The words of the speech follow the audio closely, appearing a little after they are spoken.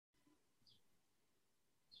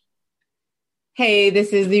Hey,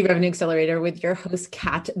 this is the Revenue Accelerator with your host,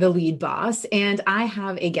 Kat, the lead boss. And I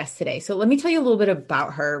have a guest today. So let me tell you a little bit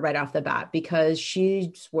about her right off the bat because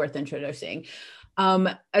she's worth introducing.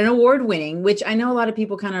 An award winning, which I know a lot of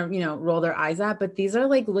people kind of, roll their eyes at, but these are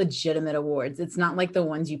like legitimate awards. It's not like the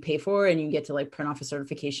ones you pay for and you get to like print off a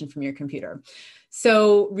certification from your computer.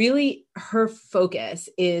 So really her focus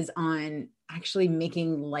is on actually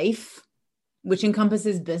making life, which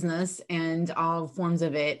encompasses business and all forms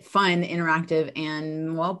of it, fun, interactive,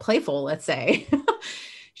 and well, playful, let's say.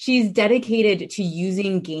 She's dedicated to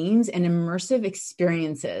using games and immersive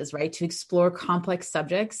experiences, right, to explore complex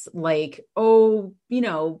subjects like,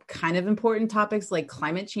 kind of important topics like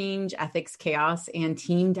climate change, ethics, chaos, and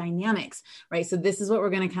team dynamics, right? So this is what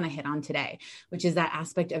we're going to kind of hit on today, which is that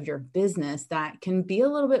aspect of your business that can be a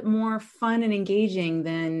little bit more fun and engaging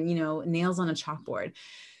than, nails on a chalkboard.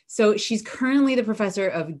 So she's currently the professor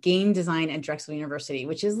of game design at Drexel University,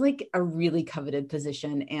 which is like a really coveted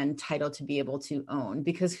position and title to be able to own,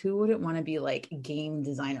 because who wouldn't want to be like game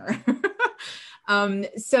designer?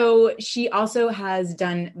 So she also has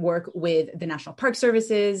done work with the National Park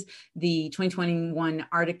Services, the 2021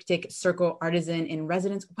 Arctic Circle Artisan in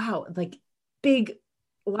Residence. Wow, like big,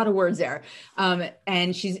 a lot of words there.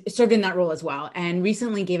 And she's served in that role as well. And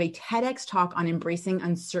recently gave a TEDx talk on embracing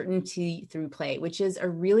uncertainty through play, which is a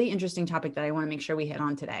really interesting topic that I want to make sure we hit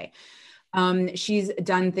on today. She's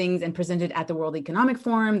done things and presented at the World Economic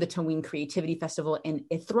Forum, the Tawin Creativity Festival in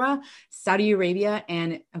Ithra, Saudi Arabia,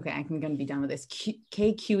 and I'm going to be done with this,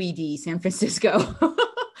 KQED, San Francisco.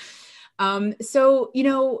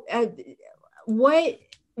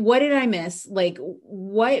 What did I miss? Like,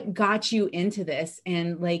 what got you into this?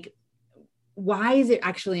 And like, why is it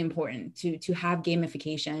actually important to have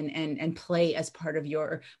gamification and play as part of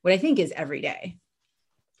your, what I think is every day?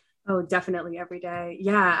 Oh, definitely every day.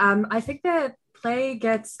 Yeah. I think that play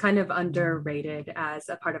gets kind of underrated as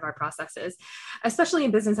a part of our processes, especially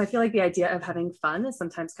in business. I feel like the idea of having fun is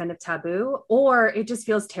sometimes kind of taboo, or it just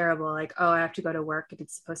feels terrible. Like, oh, I have to go to work and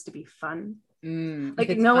it's supposed to be fun. If Like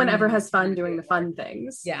it's no one fun, ever then has it's fun gonna doing do the it. fun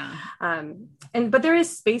things. Yeah. But there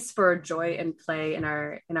is space for joy and play in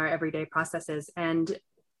our everyday processes. And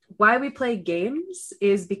why we play games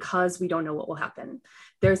is because we don't know what will happen.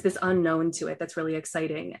 There's this unknown to it that's really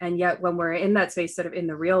exciting. And yet when we're in that space, sort of in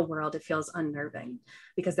the real world, it feels unnerving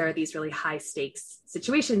because there are these really high stakes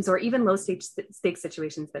situations or even low stakes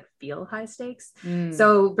situations that feel high stakes. Mm.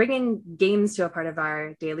 So bringing games to a part of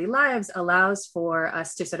our daily lives allows for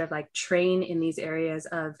us to sort of like train in these areas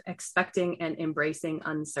of expecting and embracing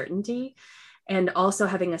uncertainty, and also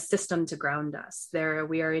having a system to ground us. There,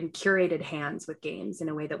 we are in curated hands with games in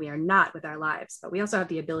a way that we are not with our lives, but we also have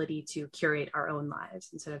the ability to curate our own lives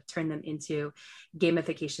and sort of turn them into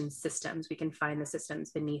gamification systems. We can find the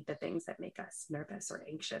systems beneath the things that make us nervous or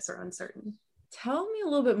anxious or uncertain. Tell me a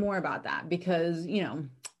little bit more about that because,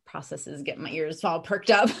 processes get my ears all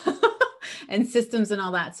perked up and systems and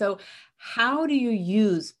all that. So how do you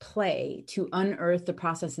use play to unearth the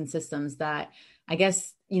process and systems that I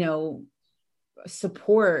guess,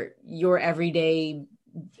 support your everyday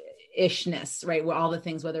ishness, right? With all the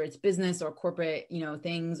things, whether it's business or corporate,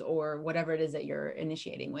 things or whatever it is that you're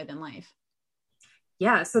initiating with in life.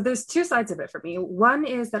 Yeah, so there's two sides of it for me. One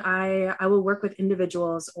is that I will work with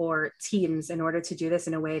individuals or teams in order to do this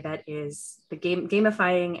in a way that is the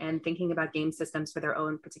gamifying and thinking about game systems for their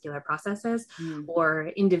own particular processes Mm. or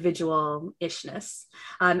individual ishness.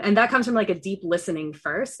 And that comes from like a deep listening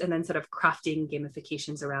first and then sort of crafting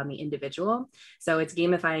gamifications around the individual. So it's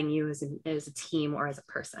gamifying you as a team or as a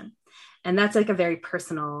person. And that's like a very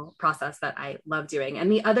personal process that I love doing. And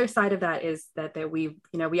the other side of that is that we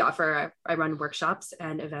offer, I run workshops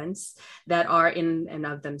and events that are in and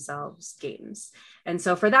of themselves games. And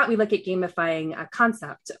so for that, we look at gamifying a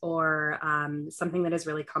concept or something that is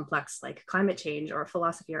really complex, like climate change or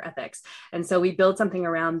philosophy or ethics. And so we build something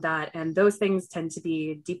around that. And those things tend to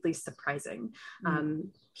be deeply surprising.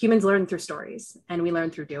 Humans learn through stories and we learn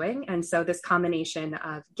through doing. And so this combination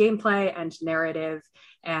of gameplay and narrative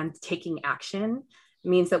and taking action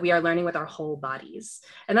means that we are learning with our whole bodies.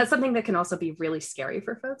 And that's something that can also be really scary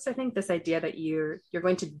for folks. I think this idea that you're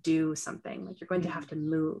going to do something, like you're going to have to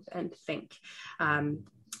move and think. And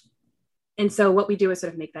so what we do is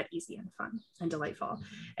sort of make that easy and fun and delightful.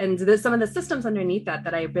 And some of the systems underneath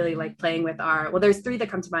that I really like playing with are, well, there's three that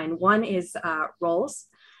come to mind. One is roles.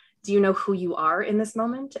 Do you know who you are in this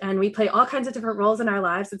moment? And we play all kinds of different roles in our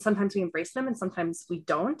lives, and sometimes we embrace them and sometimes we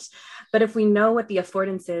don't. But if we know what the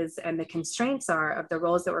affordances and the constraints are of the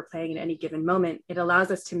roles that we're playing in any given moment, it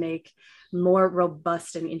allows us to make more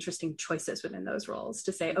robust and interesting choices within those roles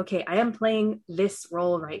to say, okay, I am playing this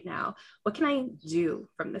role right now. What can I do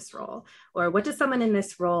from this role? Or what does someone in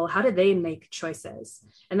this role, how do they make choices?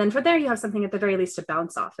 And then from there, you have something at the very least to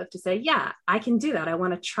bounce off of to say, yeah, I can do that. I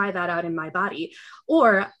want to try that out in my body.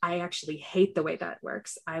 Or I actually hate the way that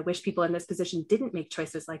works. I wish people in this position didn't make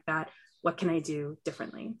choices like that. What can I do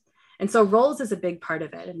differently? And so roles is a big part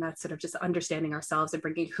of it. And that's sort of just understanding ourselves and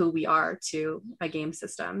bringing who we are to a game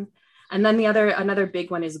system. And then another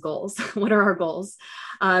big one is goals. What are our goals?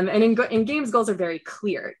 And in games, goals are very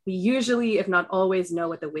clear. We usually, if not always, know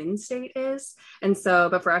what the win state is. And so,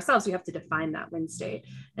 but for ourselves, we have to define that win state.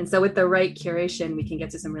 And so with the right curation, we can get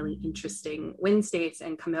to some really interesting win states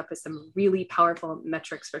and come up with some really powerful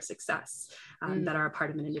metrics for success that are a part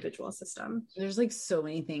of an individual system. There's like so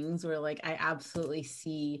many things where like I absolutely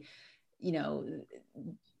see, you know,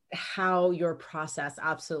 how your process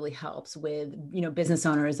absolutely helps with, you know, business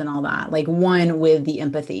owners and all that. Like one, with the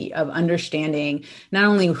empathy of understanding not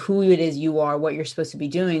only who it is you are, what you're supposed to be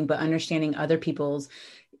doing, but understanding other people's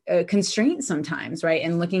constraints sometimes, right?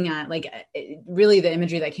 And looking at like, really the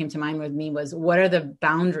imagery that came to mind with me was, what are the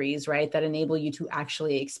boundaries, right, that enable you to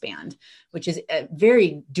actually expand, which is a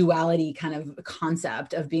very duality kind of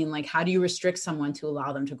concept of being like, how do you restrict someone to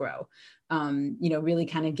allow them to grow? You know, really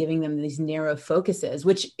kind of giving them these narrow focuses,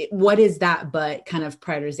 which what is that but kind of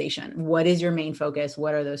prioritization? What is your main focus?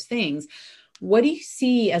 What are those things? What do you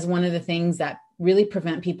see as one of the things that really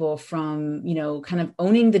prevent people from, you know, kind of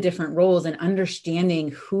owning the different roles and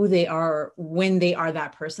understanding who they are when they are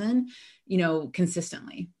that person, you know,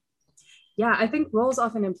 consistently? Yeah, I think roles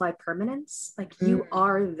often imply permanence, like you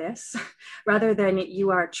are this, rather than you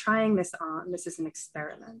are trying this on. This is an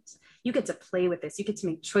experiment. You get to play with this. You get to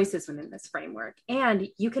make choices within this framework, and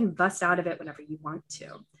you can bust out of it whenever you want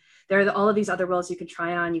to. There are all of these other roles you can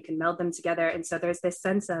try on. You can meld them together, and so there's this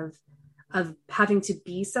sense of having to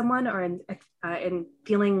be someone, or in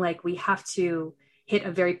feeling like we have to hit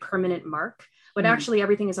a very permanent mark, when actually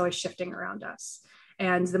everything is always shifting around us.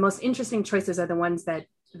 And the most interesting choices are the ones that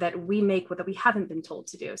we make, that we haven't been told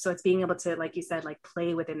to do. So it's being able to, like you said, like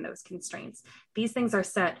play within those constraints. These things are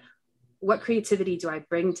set. What creativity do I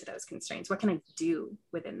bring to those constraints? What can I do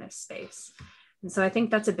within this space? And so I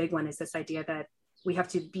think that's a big one, is this idea that we have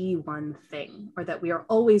to be one thing, or that we are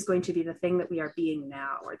always going to be the thing that we are being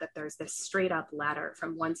now, or that there's this straight up ladder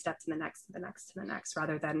from one step to the next, to the next, to the next,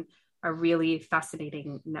 rather than a really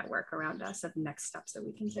fascinating network around us of next steps that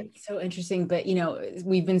we can take. So interesting. But, you know,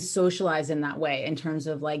 we've been socialized in that way, in terms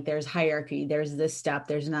of like, there's hierarchy, there's this step,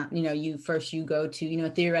 there's not, you know, you go to, you know,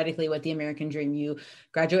 theoretically what the American dream, you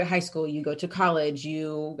graduate high school, you go to college,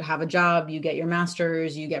 you have a job, you get your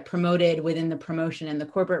master's, you get promoted within the promotion in the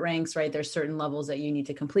corporate ranks, right? There's certain levels that you need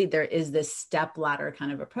to complete. There is this step ladder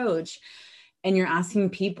kind of approach. And you're asking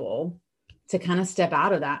people to kind of step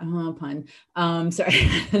out of that,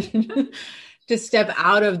 to step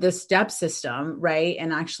out of the step system, right?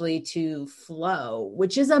 And actually to flow,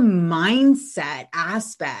 which is a mindset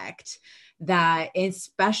aspect that,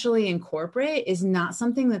 especially in corporate, is not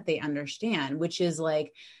something that they understand, which is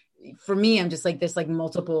like, for me, I'm just like, there's like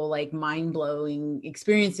multiple like mind-blowing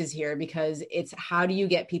experiences here, because it's, how do you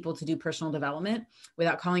get people to do personal development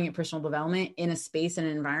without calling it personal development in a space and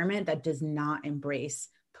an environment that does not embrace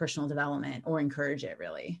personal development or encourage it,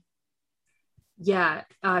 really? Yeah,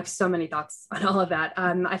 I have so many thoughts on all of that.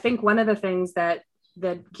 I think one of the things that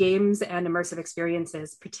games and immersive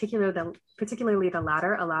experiences, particularly the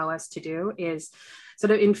latter, allow us to do is sort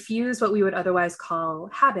of infuse what we would otherwise call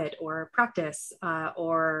habit or practice,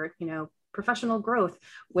 or, you know, professional growth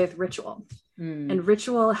with ritual. And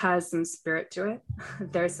ritual has some spirit to it.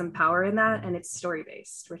 There's some power in that, and it's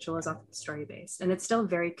story-based. Ritual is often story-based, and it's still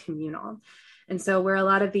very communal. And so where a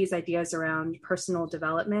lot of these ideas around personal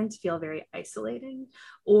development feel very isolating,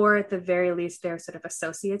 or at the very least, they're sort of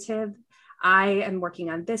associative. I am working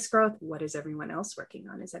on this growth. What is everyone else working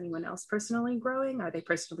on? Is anyone else personally growing? Are they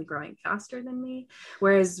personally growing faster than me?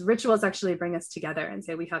 Whereas rituals actually bring us together and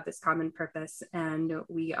say we have this common purpose and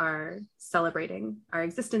we are celebrating our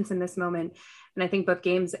existence in this moment. And I think both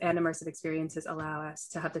games and immersive experiences allow us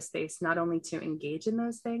to have the space not only to engage in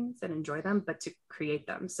those things and enjoy them, but to create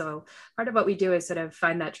them. So part of what we do is sort of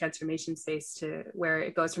find that transformation space to where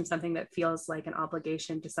it goes from something that feels like an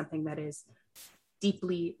obligation to something that is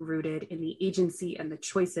deeply rooted in the agency and the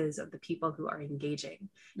choices of the people who are engaging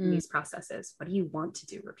in these processes. What do you want to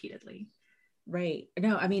do repeatedly? Right.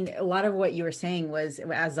 No, I mean, a lot of what you were saying was,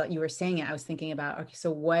 as you were saying it, I was thinking about, okay, so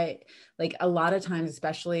what, like a lot of times,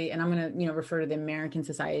 especially, and I'm going to, refer to the American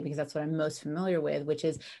society because that's what I'm most familiar with, which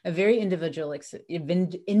is a very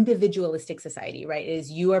individualistic society, right? Is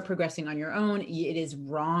you are progressing on your own. It is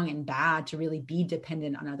wrong and bad to really be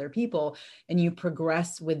dependent on other people. And you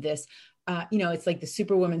progress with this it's like the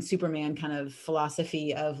Superwoman, Superman kind of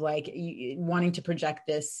philosophy of like wanting to project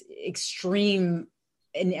this extreme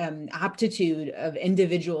aptitude of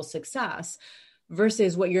individual success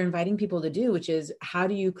versus what you're inviting people to do, which is how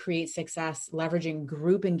do you create success leveraging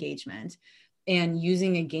group engagement and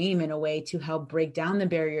using a game in a way to help break down the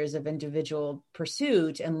barriers of individual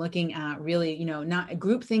pursuit and looking at really, not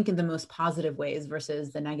groupthink in the most positive ways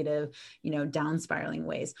versus the negative, down spiraling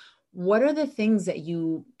ways. What are the things that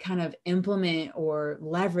you kind of implement or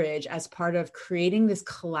leverage as part of creating this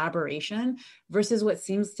collaboration versus what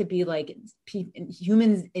seems to be like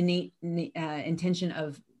humans' innate intention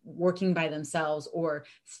of working by themselves or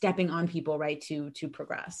stepping on people, right, to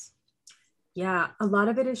progress? Yeah, a lot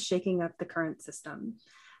of it is shaking up the current system.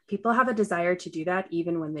 People have a desire to do that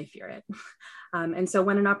even when they fear it. And so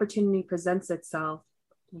when an opportunity presents itself,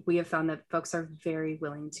 we have found that folks are very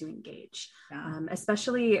willing to engage.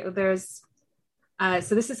 Especially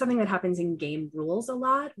so this is something that happens in game rules a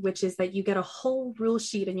lot, which is that you get a whole rule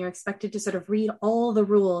sheet and you're expected to sort of read all the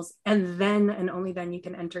rules and then and only then you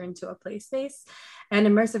can enter into a play space. And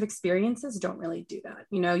immersive experiences don't really do that.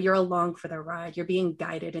 You're along for the ride, you're being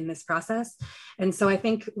guided in this process. And so I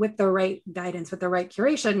think with the right guidance, with the right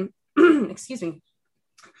curation, excuse me,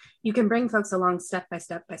 you can bring folks along step by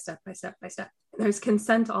step by step by step by step. There's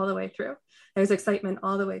consent all the way through. There's excitement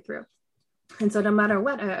all the way through. And so no matter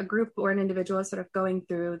what, a group or an individual is sort of going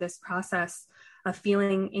through this process of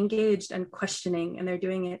feeling engaged and questioning, and they're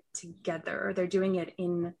doing it together, or they're doing it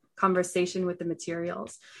in conversation with the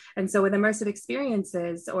materials. And so with immersive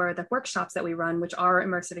experiences or the workshops that we run, which are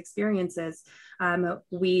immersive experiences,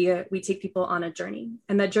 we take people on a journey,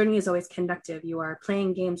 and that journey is always conductive. You are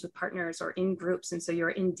playing games with partners or in groups. And so you're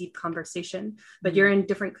in deep conversation, but you're in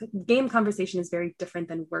different game conversation is very different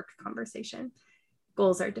than work conversation.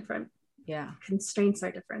 Goals are different. Yeah. Constraints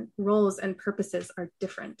are different. Roles and purposes are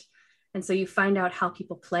different. And so you find out how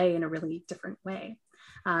people play in a really different way.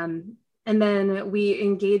 And then we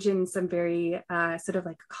engage in some very sort of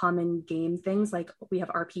like common game things. Like we have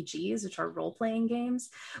RPGs, which are role-playing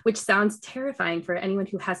games, which sounds terrifying for anyone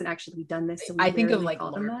who hasn't actually done this. So I think of like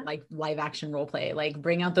live action role play, like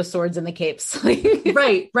bring out the swords and the capes.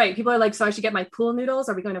 Right. People are like, so I should get my pool noodles?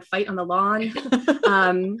 Are we going to fight on the lawn?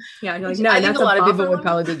 Yeah. Like, no, I think a lot of people would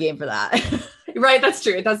probably be game for that. Right. That's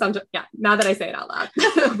true. It does sound, yeah. Now that I say it out loud,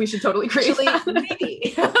 we should totally create that.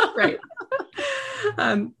 Maybe. Right.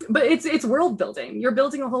 But it's world building. You're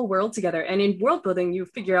building a whole world together. And in world building, you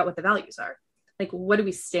figure out what the values are. Like, what do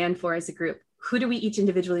we stand for as a group? Who do we each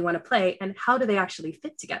individually want to play? And how do they actually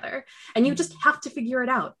fit together? And you just have to figure it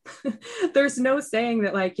out. There's no saying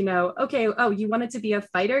that like, okay, oh, you wanted to be a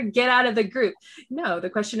fighter? Get out of the group. No, the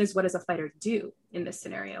question is, what does a fighter do in this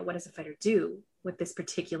scenario? What does a fighter do with this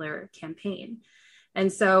particular campaign?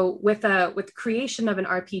 And so with creation of an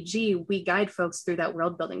RPG, we guide folks through that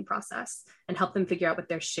world building process and help them figure out what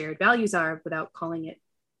their shared values are without calling it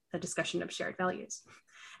a discussion of shared values.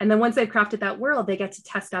 And then once they've crafted that world, they get to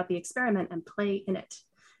test out the experiment and play in it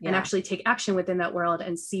and actually take action within that world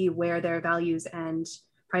and see where their values and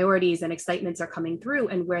priorities and excitements are coming through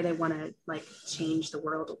and where they want to like change the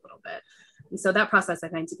world a little bit. And so that process I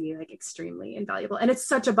find to be like extremely invaluable. And it's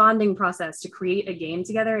such a bonding process to create a game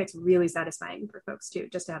together. It's really satisfying for folks too,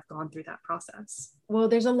 just to have gone through that process. Well,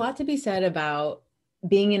 there's a lot to be said about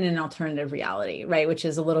being in an alternative reality, right? Which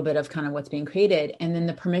is a little bit of kind of what's being created. And then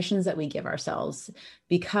the permissions that we give ourselves,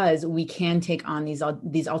 because we can take on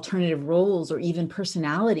these alternative roles or even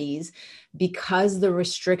personalities, because the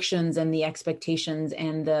restrictions and the expectations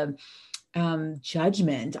and the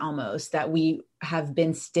judgment almost that we have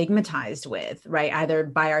been stigmatized with, right? Either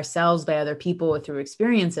by ourselves, by other people, or through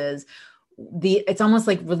experiences. It's almost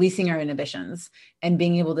like releasing our inhibitions and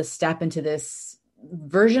being able to step into this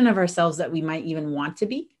version of ourselves that we might even want to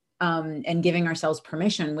be, and giving ourselves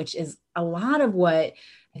permission, which is a lot of what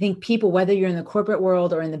I think people, whether you're in the corporate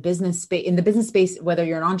world or in the business space, whether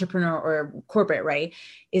you're an entrepreneur or corporate, right,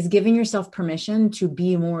 is giving yourself permission to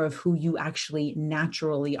be more of who you actually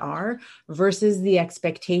naturally are versus the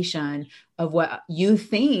expectation of what you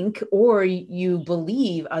think or you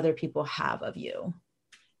believe other people have of you.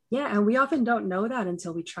 Yeah. And we often don't know that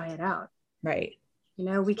until we try it out. Right.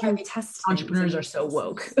 We can test. Entrepreneurs are so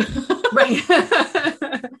woke. Right.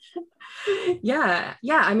 Yeah.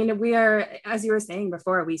 Yeah. I mean, we are, as you were saying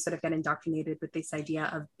before, we sort of get indoctrinated with this idea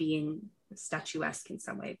of being statuesque in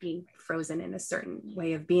some way, being frozen in a certain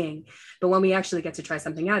way of being. But when we actually get to try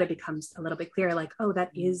something out, it becomes a little bit clearer, like, oh,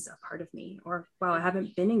 that is a part of me, or wow, I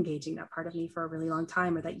haven't been engaging that part of me for a really long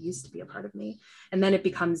time, or that used to be a part of me. And then it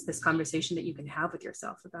becomes this conversation that you can have with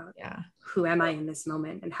yourself about, who am I in this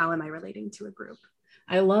moment and how am I relating to a group?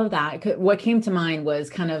 I love that. What came to mind was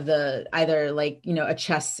kind of the either like, a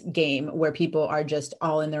chess game where people are just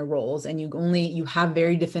all in their roles and you have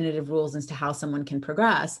very definitive rules as to how someone can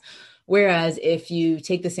progress. Whereas if you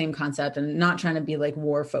take the same concept and not trying to be like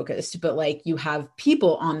war focused, but like you have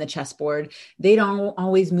people on the chessboard, they don't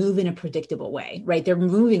always move in a predictable way, right? They're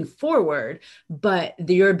moving forward, but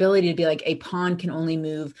your ability to be like a pawn can only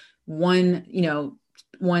move one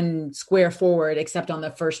square forward, except on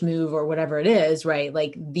the first move or whatever it is, right?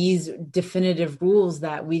 Like these definitive rules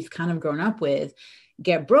that we've kind of grown up with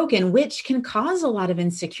get broken, which can cause a lot of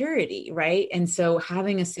insecurity, right? And so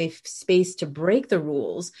having a safe space to break the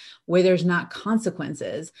rules where there's not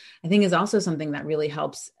consequences, I think is also something that really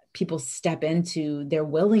helps people step into their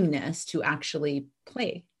willingness to actually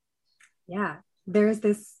play. Yeah. There's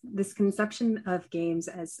this conception of games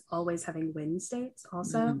as always having win states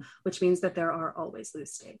also, which means that there are always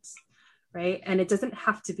lose states, right? And it doesn't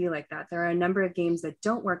have to be like that. There are a number of games that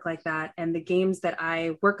don't work like that. And the games that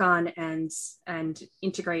I work on and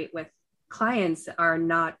integrate with clients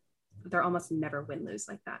they're almost never win-lose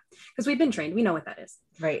like that. Because we've been trained, we know what that is.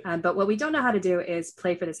 Right. But what we don't know how to do is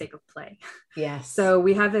play for the sake of play. Yes. So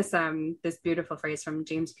we have this beautiful phrase from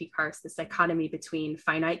James P. Carse, this dichotomy between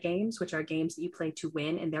finite games, which are games that you play to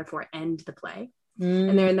win and therefore end the play.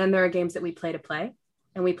 And then there are games that we play to play.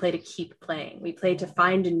 And we play to keep playing. We play to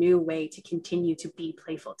find a new way to continue to be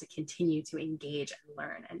playful, to continue to engage and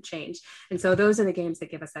learn and change. And so those are the games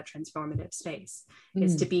that give us that transformative space,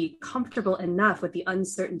 is to be comfortable enough with the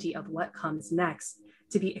uncertainty of what comes next,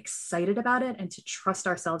 to be excited about it and to trust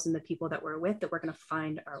ourselves and the people that we're with, that we're going to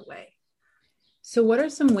find our way. So what are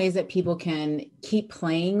some ways that people can keep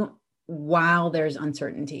playing while there's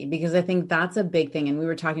uncertainty? Because I think that's a big thing. And we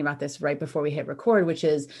were talking about this right before we hit record, which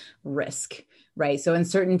is risk, right? So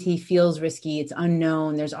uncertainty feels risky. It's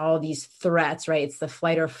unknown. There's all these threats, right? It's the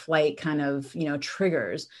fight or flight kind of,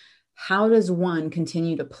 triggers. How does one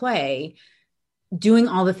continue to play doing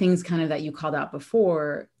all the things kind of that you called out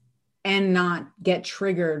before and not get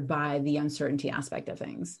triggered by the uncertainty aspect of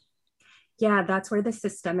things? Yeah, that's where the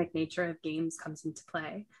systemic nature of games comes into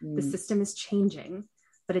play. The system is changing,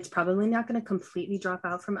 but it's probably not going to completely drop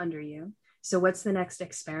out from under you. So what's the next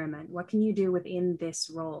experiment? What can you do within this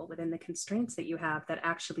role, within the constraints that you have that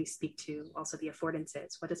actually speak to also the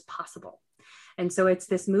affordances? What is possible? And so it's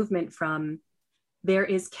this movement from there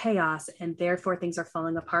is chaos and therefore things are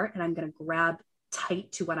falling apart and I'm going to grab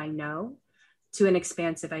tight to what I know, to an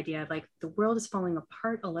expansive idea of like the world is falling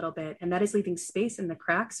apart a little bit and that is leaving space in the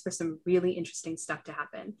cracks for some really interesting stuff to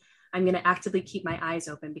happen. I'm going to actively keep my eyes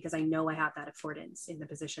open because I know I have that affordance in the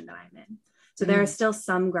position that I'm in. So there are still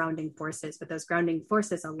some grounding forces, but those grounding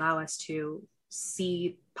forces allow us to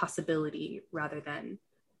see possibility rather than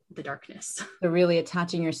the darkness. So really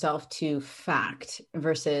attaching yourself to fact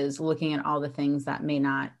versus looking at all the things that may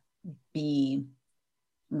not be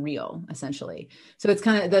real, essentially. So it's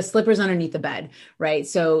kind of the slippers underneath the bed, right?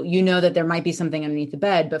 So you know that there might be something underneath the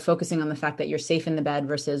bed, but focusing on the fact that you're safe in the bed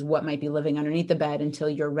versus what might be living underneath the bed until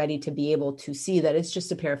you're ready to be able to see that it's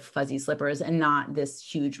just a pair of fuzzy slippers and not this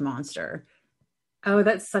huge monster. Oh,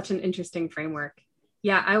 that's such an interesting framework.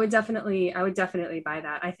 Yeah, I would definitely buy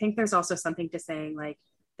that. I think there's also something to saying like,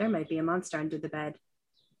 there might be a monster under the bed.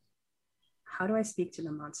 How do I speak to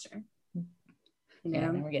the monster? Yeah,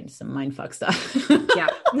 then we're getting some mindfuck stuff.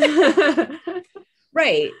 Yeah.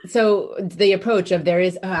 Right. So the approach of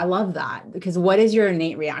I love that, because what is your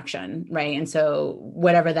innate reaction? Right. And so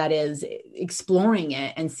whatever that is, exploring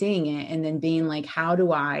it and seeing it, and then being like, how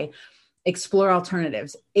do I explore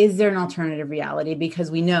alternatives? Is there an alternative reality?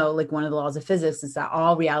 Because we know, like, one of the laws of physics is that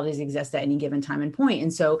all realities exist at any given time and point.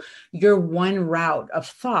 And so your one route of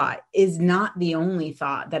thought is not the only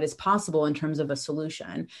thought that is possible in terms of a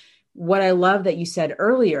solution. What I love that you said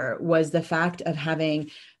earlier was the fact of having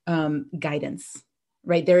guidance,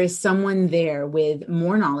 right? There is someone there with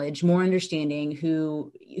more knowledge, more understanding,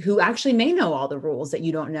 who actually may know all the rules that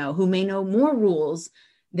you don't know, who may know more rules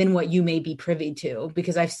than what you may be privy to.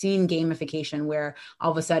 Because I've seen gamification where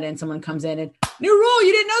all of a sudden someone comes in and new rule,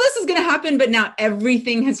 you didn't know this is going to happen, but now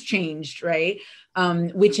everything has changed, right?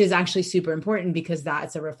 Which is actually super important because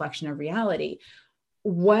that's a reflection of reality.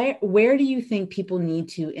 where do you think people need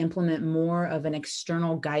to implement more of an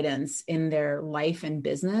external guidance in their life and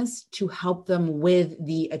business to help them with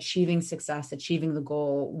the achieving success, achieving the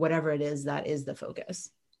goal, whatever it is that is the focus?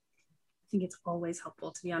 I think it's always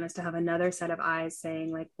helpful, to be honest, to have another set of eyes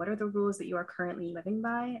saying, like, what are the rules that you are currently living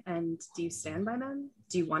by? And do you stand by them?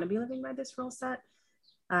 Do you want to be living by this rule set?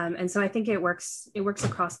 And so I think it works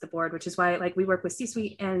across the board, which is why, like, we work with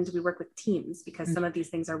C-suite and we work with teams, because some of these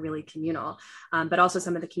things are really communal, but also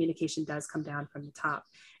some of the communication does come down from the top.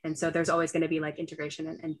 And so there's always going to be like integration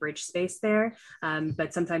and bridge space there.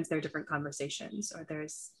 But sometimes there are different conversations, or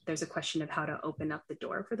there's a question of how to open up the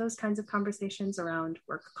door for those kinds of conversations around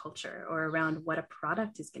work culture, or around what a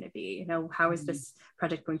product is going to be. You know, how is this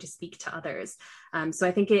project going to speak to others? So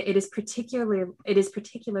I think it is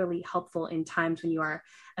particularly helpful in times when you are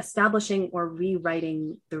establishing or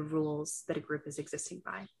rewriting the rules that a group is existing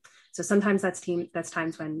by. So sometimes that's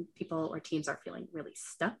times when people or teams are feeling really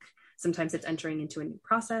stuck. Sometimes it's entering into a new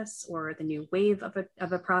process or the new wave of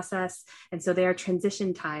a process. And so there are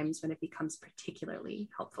transition times when it becomes particularly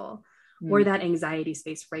helpful, or that anxiety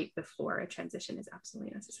space right before a transition is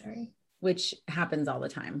absolutely necessary. Which happens all the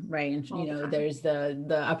time, right? And, you know, there's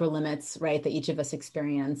the upper limits, right, that each of us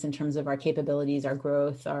experience in terms of our capabilities, our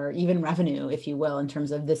growth, our even revenue, if you will, in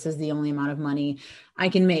terms of this is the only amount of money I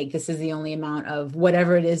can make. This is the only amount of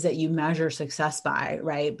whatever it is that you measure success by,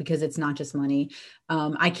 right? Because it's not just money.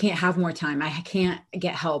 I can't have more time. I can't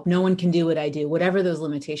get help. No one can do what I do, whatever those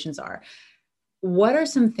limitations are. What are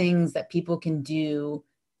some things that people can do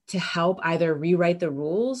to help either rewrite the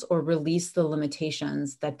rules or release the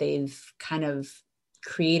limitations that they've kind of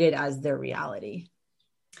created as their reality?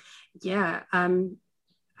 Yeah.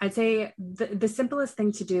 I'd say the simplest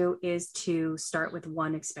thing to do is to start with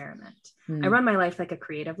one experiment. I run my life like a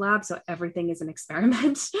creative lab, so everything is an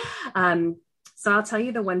experiment. So I'll tell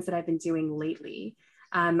you the ones that I've been doing lately.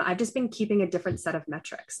 I've just been keeping a different set of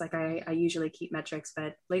metrics. Like I usually keep metrics,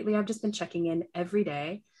 but lately I've just been checking in every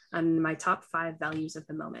day on my top 5 values of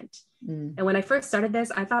the moment. And when I first started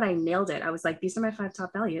this, I thought I nailed it. I was like, these are my 5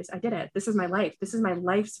 top values. I did it. This is my life. This is my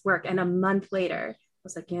life's work. And a month later, I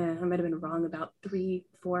was like, yeah, I might've been wrong about 3,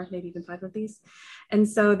 4, maybe even 5 of these. And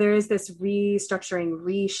so there is this restructuring,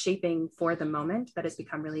 reshaping for the moment that has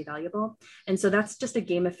become really valuable. And so that's just a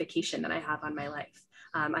gamification that I have on my life.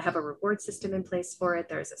 I have a reward system in place for it.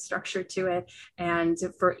 There's a structure to it. And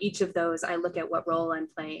for each of those, I look at what role I'm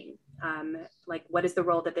playing. Like, what is the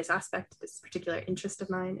role that this aspect, this particular interest of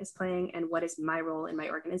mine is playing? And what is my role in my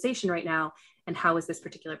organization right now? And how is this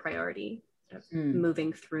particular priority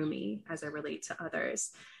moving through me as I relate to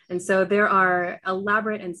others? And so there are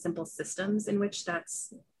elaborate and simple systems in which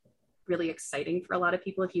that's really exciting for a lot of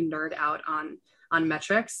people. If you nerd out on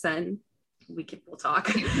metrics, then we'll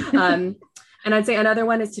talk. And I'd say another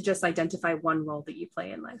one is to just identify one role that you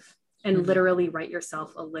play in life and literally write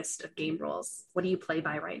yourself a list of game roles. What do you play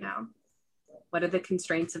by right now? What are the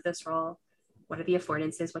constraints of this role? What are the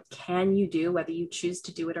affordances? What can you do, whether you choose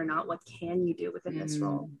to do it or not? What can you do within this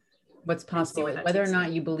role? What's possible, whether or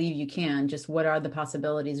not you believe you can, just what are the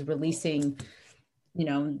possibilities, releasing, you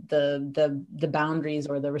know, the boundaries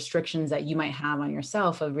or the restrictions that you might have on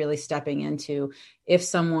yourself of really stepping into, if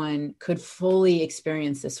someone could fully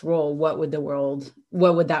experience this role, what would their world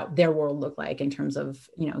look like in terms of,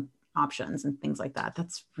 you know, options and things like that.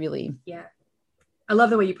 That's really, yeah. I love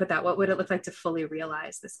the way you put that. What would it look like to fully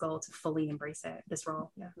realize this goal, to fully embrace it, this role?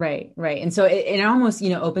 Yeah. Right. And so it almost,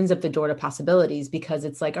 you know, opens up the door to possibilities, because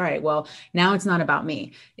it's like, all right, well, now it's not about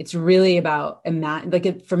me. It's really about,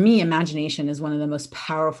 for me, imagination is one of the most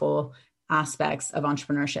powerful aspects of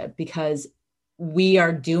entrepreneurship, because we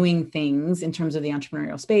are doing things in terms of the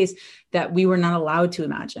entrepreneurial space that we were not allowed to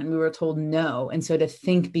imagine. We were told no. And so to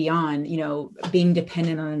think beyond, you know, being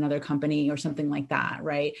dependent on another company or something like that,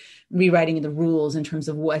 right? Rewriting the rules in terms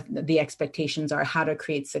of what the expectations are, how to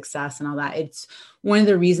create success and all that. It's one of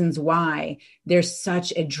the reasons why there's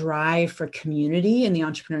such a drive for community in the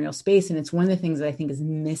entrepreneurial space. And it's one of the things that I think is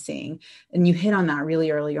missing. And you hit on that really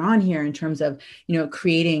early on here in terms of, you know,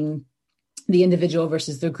 creating the individual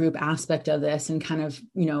versus the group aspect of this, and kind of,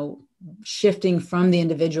 you know, shifting from the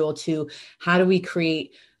individual to how do we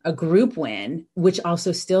create a group win, which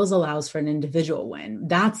also still allows for an individual win.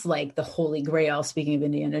 That's like the holy grail, speaking of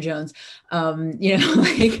Indiana Jones, you know,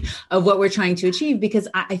 like of what we're trying to achieve, because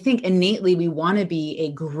I think innately we want to be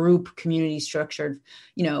a group community structured,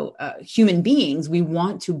 you know, human beings. We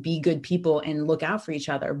want to be good people and look out for each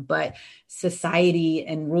other. But society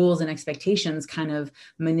and rules and expectations kind of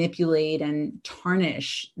manipulate and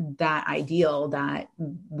tarnish that ideal that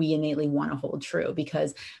we innately want to hold true.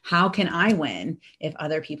 Because how can I win if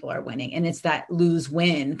other people are winning? And it's that lose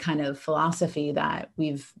win kind of philosophy that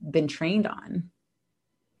we've been trained on.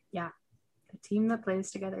 Yeah. The team that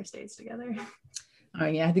plays together stays together. Oh,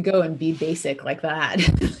 you have to go and be basic like that.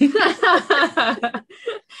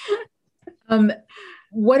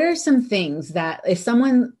 What are some things that if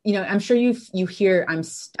someone, I'm sure you hear I'm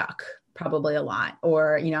stuck probably a lot,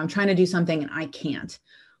 or, I'm trying to do something and I can't.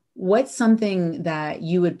 What's something that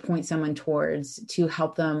you would point someone towards to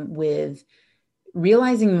help them with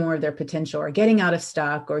realizing more of their potential, or getting out of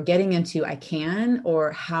stuck, or getting into I can,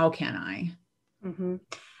 or how can I? Mm-hmm.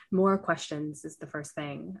 More questions is the first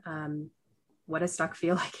thing. What does stuck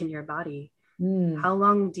feel like in your body? How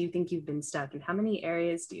long do you think you've been stuck? And how many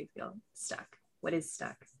areas do you feel stuck? What is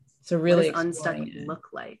stuck? So really, what does unstuck look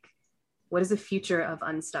like? What does the future of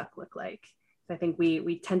unstuck look like? I think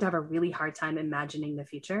we tend to have a really hard time imagining the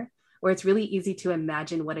future, where it's really easy to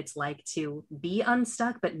imagine what it's like to be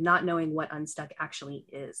unstuck, but not knowing what unstuck actually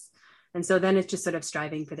is. And so then it's just sort of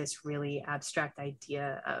striving for this really abstract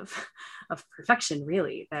idea of perfection,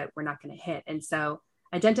 really, that we're not going to hit. And so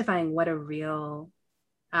identifying what a real,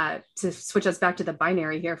 to switch us back to the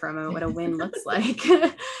binary here for a moment, what a win looks like,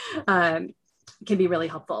 can be really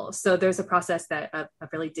helpful. So there's a process that of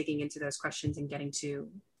really digging into those questions and getting to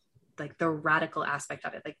like the radical aspect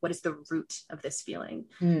of it. Like, what is the root of this feeling?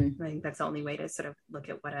 I think that's the only way to sort of look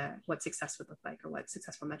at what success would look like, or what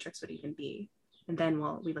successful metrics would even be. And then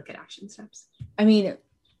we look at action steps. I mean,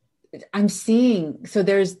 I'm seeing, so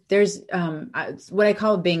there's what I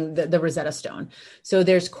call being the Rosetta Stone. So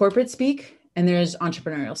there's corporate speak and there's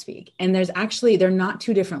entrepreneurial speak. And they're not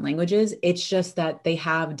two different languages. It's just that they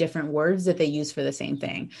have different words that they use for the same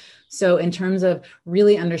thing. So in terms of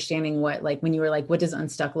really understanding when you were like, what does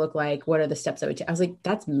unstuck look like? What are the steps I would take? I was like,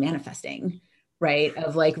 that's manifesting, right?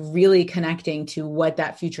 Of like really connecting to what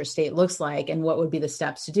that future state looks like and what would be the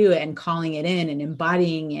steps to do it, and calling it in and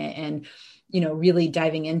embodying it, and really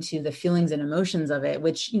diving into the feelings and emotions of it,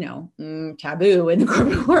 which, taboo in the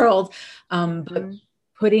corporate world, but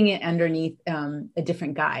putting it underneath a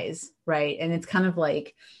different guise, right? And it's kind of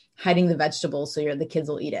like hiding the vegetables so the kids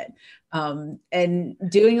will eat it. And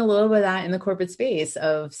doing a little bit of that in the corporate space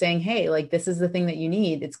of saying, hey, like, this is the thing that you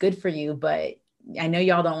need. It's good for you, but I know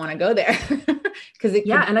y'all don't want to go there.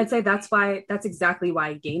 And I'd say that's exactly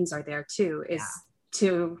why games are there too, is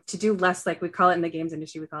to do less, like we call it in the games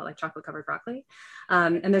industry, we call it like chocolate covered broccoli.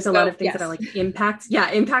 And there's a lot of things that are like impact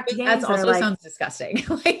games. That also sounds disgusting.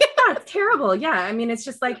 It's terrible. Yeah. I mean, it's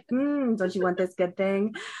just like, don't you want this good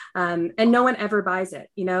thing? And no one ever buys it.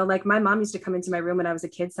 Like my mom used to come into my room when I was a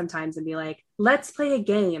kid sometimes and be like, let's play a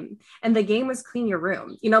game. And the game was clean your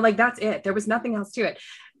room. Like that's it. There was nothing else to it.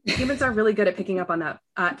 Humans are really good at picking up on that.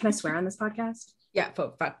 Can I swear on this podcast? Yeah,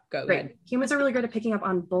 go ahead. Humans are really good at picking up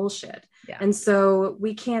on bullshit. Yeah. And so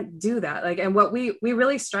we can't do that. Like, and what we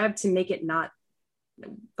really strive to make it not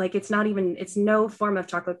like, it's no form of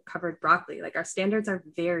chocolate covered broccoli. Like our standards are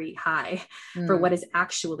very high for what is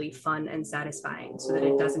actually fun and satisfying, so that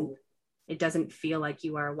it doesn't feel like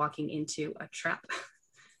you are walking into a trap.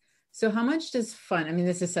 So how much does fun, I mean,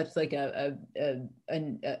 this is such like a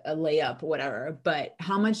layup, whatever, but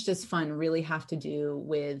how much does fun really have to do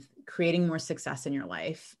with creating more success in your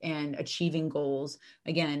life and achieving goals,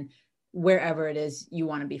 again, wherever it is you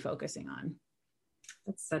want to be focusing on?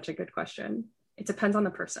 That's such a good question. It depends on the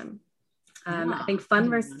person. I think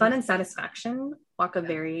fun and satisfaction walk a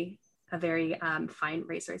very fine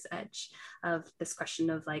razor's edge of this question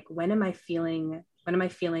of like, when am I feeling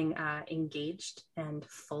engaged and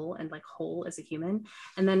full and like whole as a human?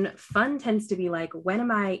 And then fun tends to be like, when am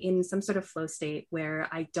I in some sort of flow state where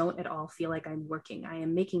I don't at all feel like I'm working? I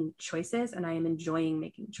am making choices and I am enjoying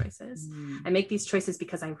making choices. I make these choices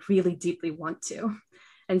because I really deeply want to.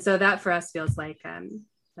 And so that for us feels like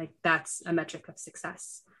that's a metric of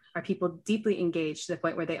success. Are people deeply engaged to the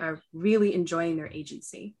point where they are really enjoying their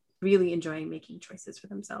agency, really enjoying making choices for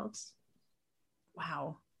themselves?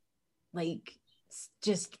 Wow. Like,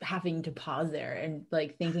 just having to pause there and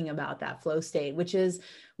like thinking about that flow state, which is,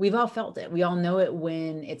 we've all felt it. We all know it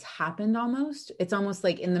when it's happened almost. It's almost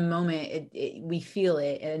like in the moment, we feel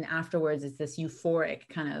it. And afterwards, it's this euphoric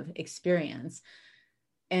kind of experience.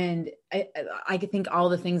 And I think all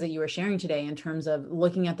the things that you were sharing today in terms of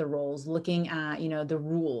looking at the roles, looking at, the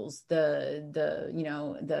rules,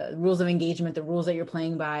 the rules of engagement, the rules that you're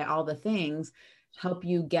playing by, all the things help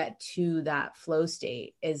you get to that flow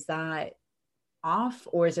state. Is that off,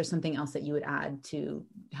 or is there something else that you would add to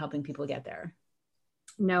helping people get there?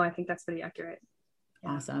 No, I think that's pretty accurate.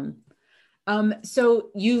 Yeah. Awesome. So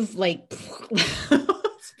you've like,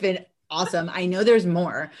 it's been awesome. I know there's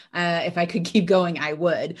more. If I could keep going, I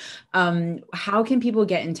would. How can people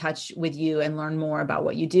get in touch with you and learn more about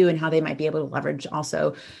what you do and how they might be able to leverage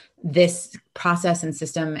also this process and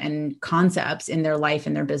system and concepts in their life,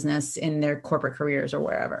 in their business, in their corporate careers or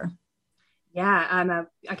wherever? Yeah,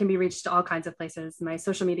 I can be reached all kinds of places. My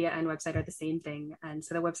social media and website are the same thing. And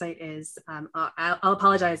so the website is, I'll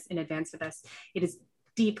apologize in advance for this. It is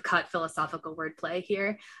deep cut philosophical wordplay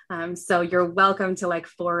here. So you're welcome to like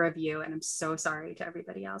 4 of you. And I'm so sorry to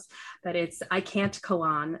everybody else, but it's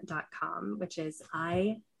ikantkoan.com, which is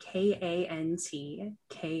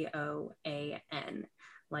IKANTKOAN,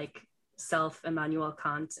 like self Immanuel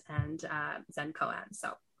Kant and Zen Koan.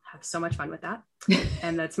 So have so much fun with that.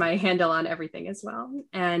 And that's my handle on everything as well.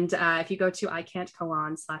 And if you go to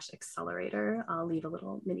ikantkoan.com/accelerator, I'll leave a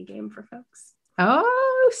little mini game for folks.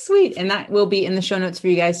 Oh, sweet. And that will be in the show notes for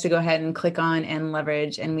you guys to go ahead and click on and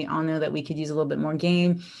leverage. And we all know that we could use a little bit more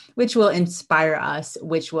game, which will inspire us,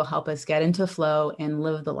 which will help us get into flow and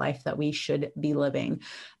live the life that we should be living.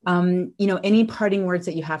 Any parting words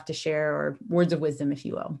that you have to share or words of wisdom, if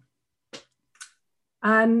you will?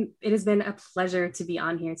 It has been a pleasure to be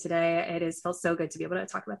on here today. It has felt so good to be able to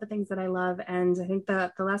talk about the things that I love. And I think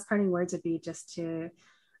the last parting words would be just to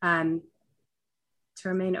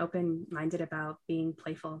remain open-minded about being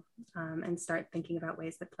playful, and start thinking about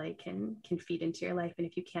ways that play can feed into your life. And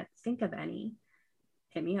if you can't think of any,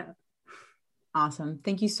 hit me up. Awesome.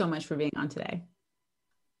 Thank you so much for being on today.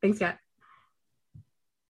 Thanks, Kat.